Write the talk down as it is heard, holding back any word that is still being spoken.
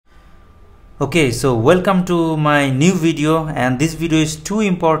Okay, so welcome to my new video, and this video is too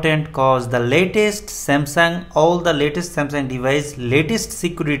important because the latest Samsung device, latest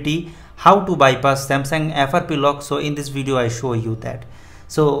security, how to bypass Samsung FRP lock. So in this video I show you that.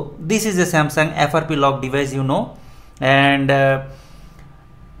 So this is a Samsung FRP lock device, and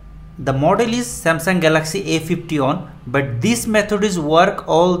the model is Samsung Galaxy A51, but this method is work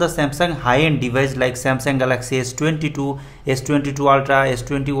all the Samsung high-end device like Samsung Galaxy S22, S22 Ultra,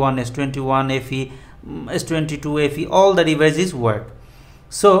 S21, S21 FE, S22 FE, all the devices work.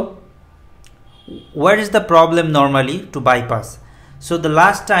 So what is the problem normally to bypass? So the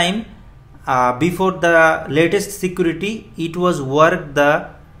last time before the latest security, it was work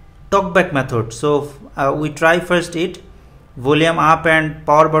the Talkback method. So we try first it. Volume up and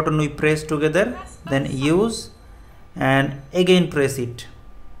power button we press together, then use and again press it.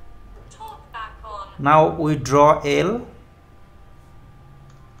 Now we draw L.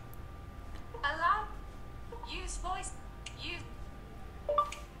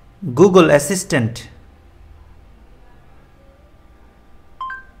 Google Assistant.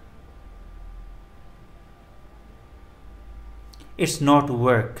 It's not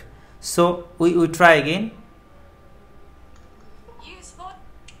work. So we try again.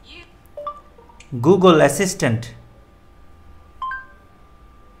 Google Assistant.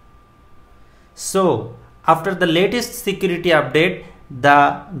 So after the latest security update,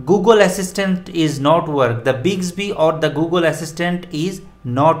 the Google Assistant is not work. The Bixby or the Google Assistant is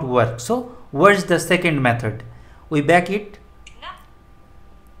not work. So what's the second method? We back it.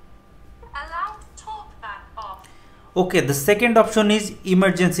 Allow Talkback off. Okay, the second option is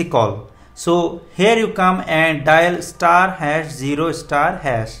emergency call. So here you come and dial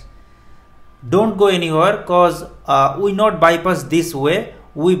 *0*#. Don't go anywhere because we not bypass this way.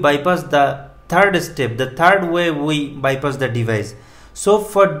 We bypass the third step. The third way we bypass the device. So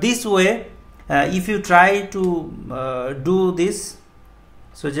for this way, if you try to do this,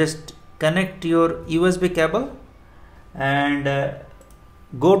 so just connect your USB cable and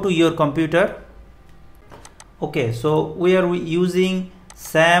go to your computer. Okay, so we are using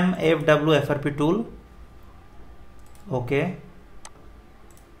SAM FW FRP tool. Okay,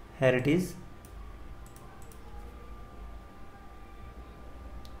 here it is.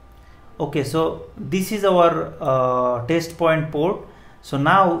 Okay, so this is our test point port. So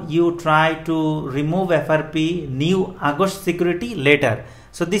now you try to remove FRP new August security later.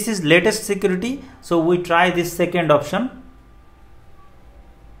 So this is latest security. So we try this second option.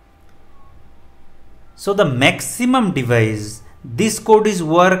 So the maximum device, this code is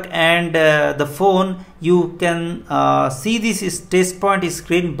work, and the phone you can see this is test point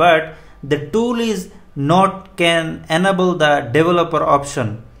screen, but the tool is not can enable the developer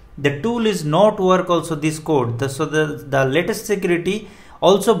option. The tool is not work also this code. So the latest security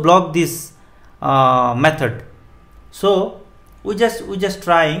also block this method. So we just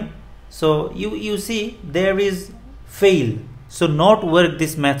trying. So you see there is fail. So not work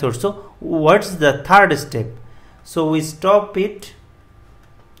this method. So what's the third step? So we stop it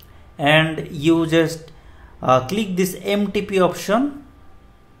and you just click this MTP option.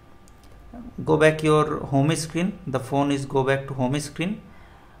 Go back your home screen. The phone is go back to home screen.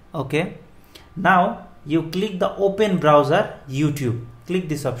 Okay, now you click the open browser YouTube. Click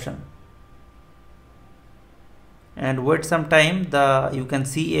this option and wait some time. You can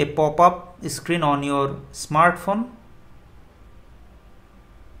see a pop-up screen on your smartphone.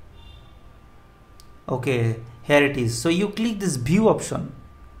 Okay, here it is. So you click this view option.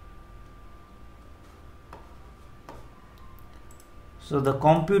 So the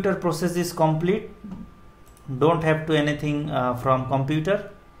computer process is complete. Don't have to anything from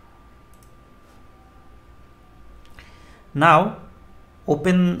computer. Now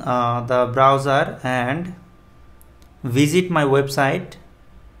open the browser and visit my website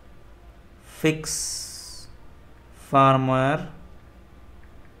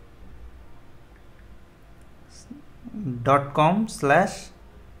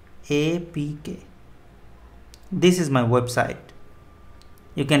This is my website.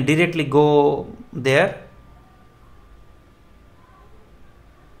 You can directly go there.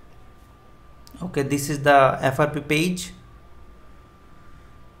 Okay, this is the FRP page.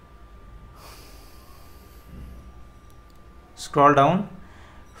 Scroll down.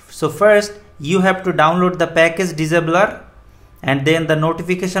 So first you have to download the package disabler, and then the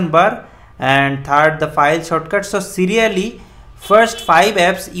notification bar, and third the file shortcut. So serially first 5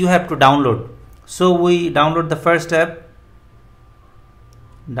 apps you have to download. So we download the first app,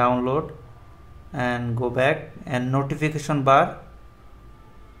 download and go back, and notification bar,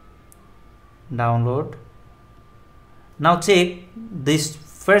 download. Now check this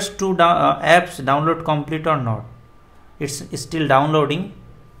first two apps download complete or not. It's still downloading.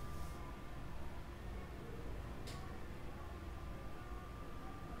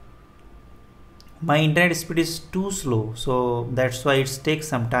 My internet speed is too slow, so that's why it takes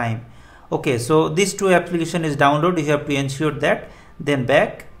some time. Okay, so these two application is download. You have to ensure that. Then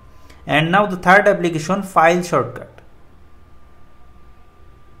back, and now the third application, file shortcut.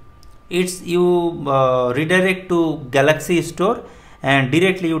 It's you redirect to Galaxy Store and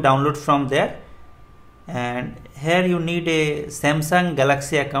directly you download from there. And here you need a Samsung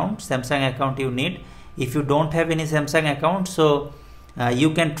Galaxy account. Samsung account you need. If you don't have any Samsung account, so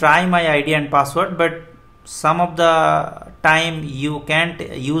you can try my ID and password, but some of the time you can't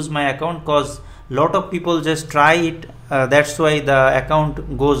use my account because lot of people just try it. That's why the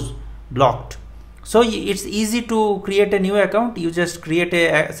account goes blocked. So it's easy to create a new account. You just create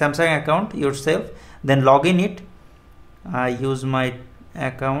a Samsung account yourself, then log in it. I use my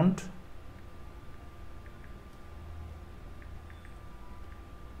account.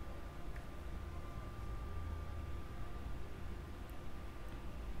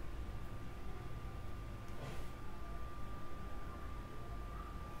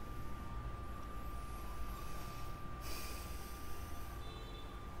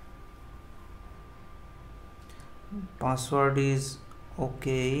 Password is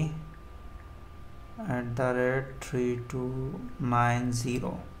okay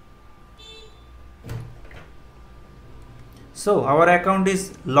 @3290. So our account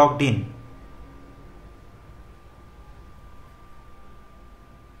is logged in.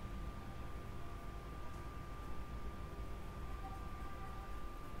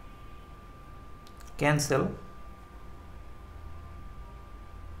 Cancel.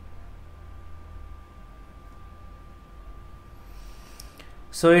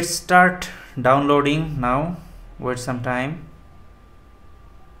 So it start downloading now. Wait some time.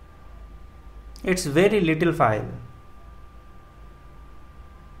 It's very little file.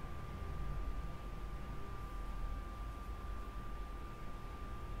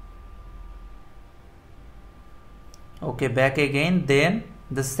 Okay, back again. Then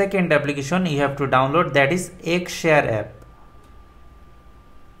the second application you have to download, that is Xshare app.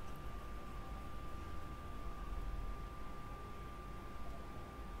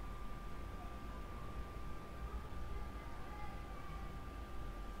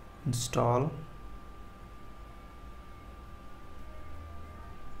 Install.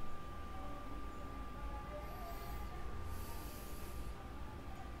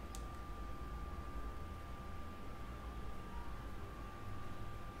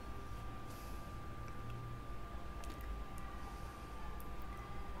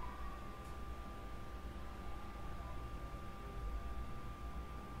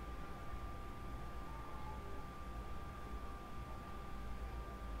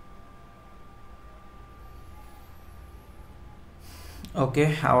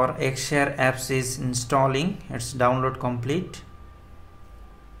 Okay, our Xshare apps is installing. It's download complete.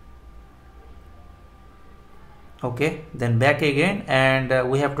 Okay, then back again,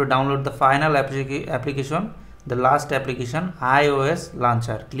 and we have to download the final application, the last application, iOS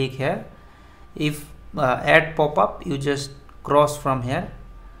launcher. Click here. If ad pop up, you just cross from here.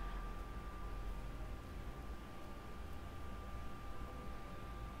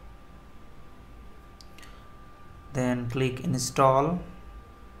 Then click install.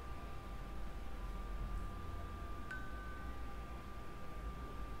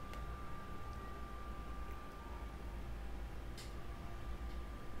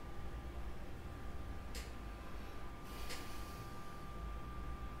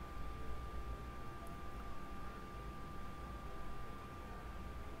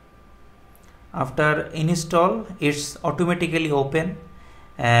 After install, it's automatically open,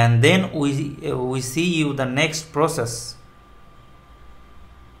 and then we see you the next process.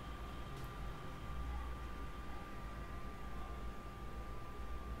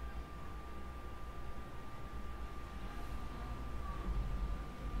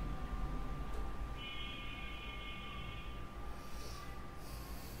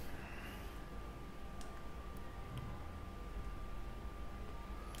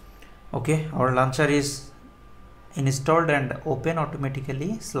 Okay, our launcher is installed and open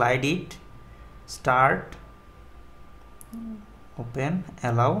automatically. Slide it, start, open,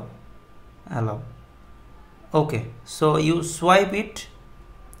 allow. Okay, so you swipe it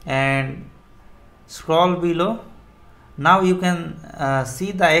and scroll below. Now you can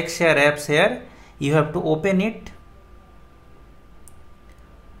see the Xshare apps here. You have to open it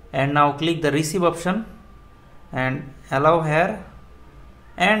and now click the receive option and allow here.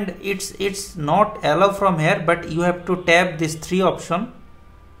 And it's not allow from here, but you have to tap this 3 option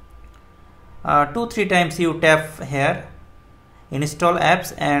 2-3 times you tap here, install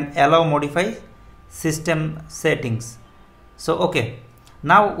apps and allow modify system settings. So okay,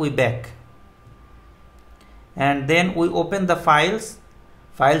 now we back and then we open the file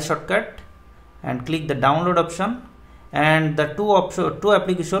shortcut and click the download option, and the two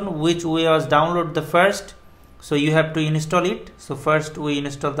application which we was download the first, so you have to install it. So first we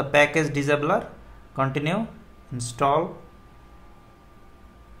install the package disabler, continue, install,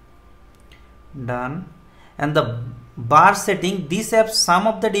 done. And the bar setting, these apps, some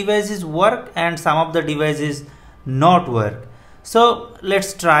of the devices work and some of the devices not work. So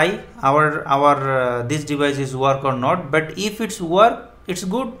let's try our this devices work or not, but if it's work it's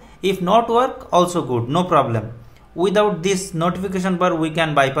good, if not work also good, no problem. Without this notification bar we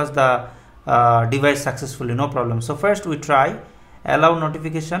can bypass the device successfully, no problem. So first we try allow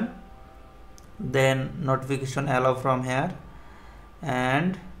notification, then notification allow from here,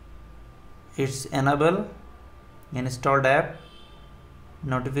 and it's enable installed app,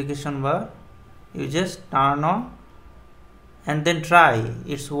 notification bar, you just turn on and then try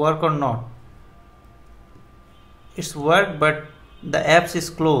it's work or not. It's work but the apps is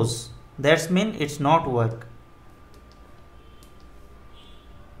closed, that's mean it's not work.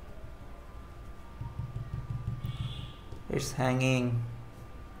 It's hanging,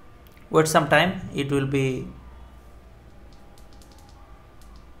 wait some time, it will be.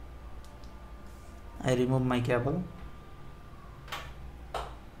 I remove my cable.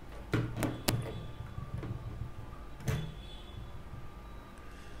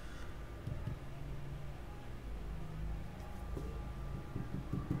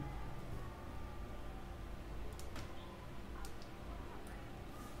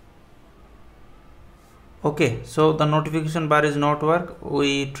 Okay, so the notification bar is not work.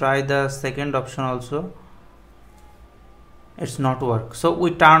 We try the second option also, it's not work. So we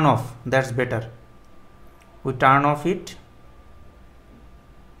turn off, that's better. We turn off it,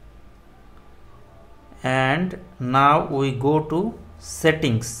 and now we go to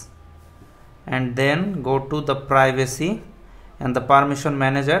settings and then go to the privacy and the permission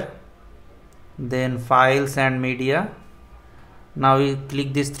manager, then files and media. Now we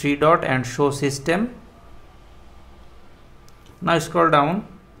click this 3 dot and show system. Now scroll down,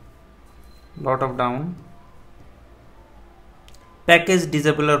 lot of down, package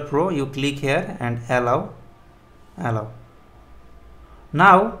disabler pro, you click here and allow.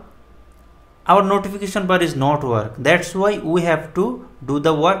 Now our notification bar is not work, that's why we have to do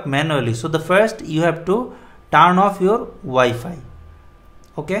the work manually. So the first you have to turn off your Wi-Fi,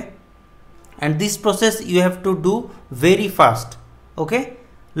 okay, and this process you have to do very fast. Okay,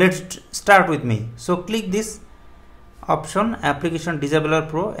 let's start with me. So click this option, application disabler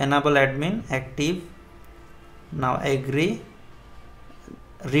pro, enable admin active. Now agree,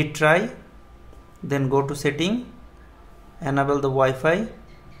 retry, then go to setting, enable the Wi-Fi.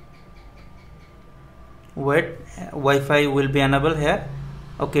 Wait, Wi-Fi will be enabled here.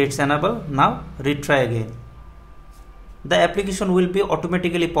 Okay, it's enabled. Now retry again, the application will be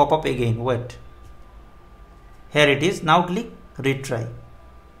automatically pop up again. Wait, here it is. Now click retry,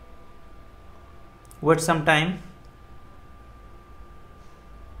 wait some time.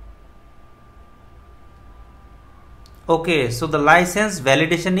 Okay, so the license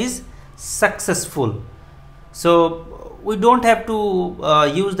validation is successful. So we don't have to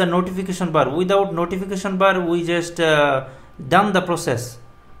use the notification bar. Without notification bar we just done the process.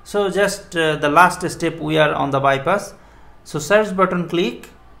 So just the last step we are on the bypass. So search button, click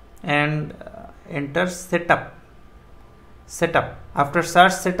and enter setup. After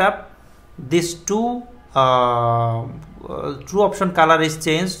search setup, this two option color is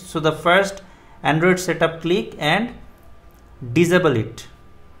changed. So the first Android setup, click and disable it,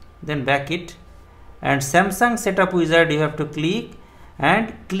 then back it, and Samsung setup wizard you have to click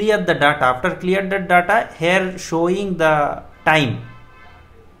and clear the data. After clear the data, here showing the time,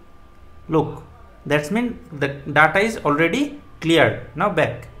 look, that's mean the data is already cleared. Now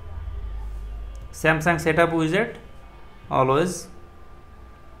back, Samsung setup wizard always.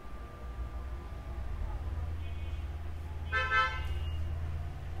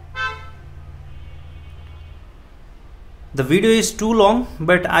 The video is too long,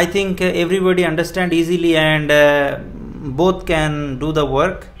 but I think everybody understand easily and both can do the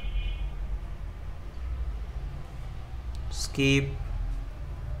work. Skip,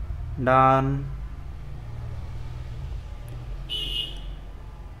 done.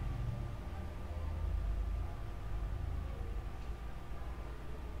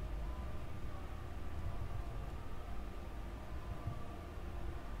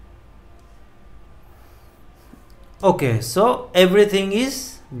 Okay, so everything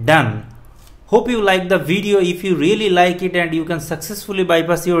is done. Hope you like the video. If you really like it and you can successfully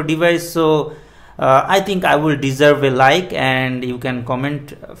bypass your device, so I think I will deserve a like, and you can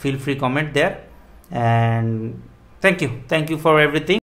comment, feel free comment there. And thank you for everything.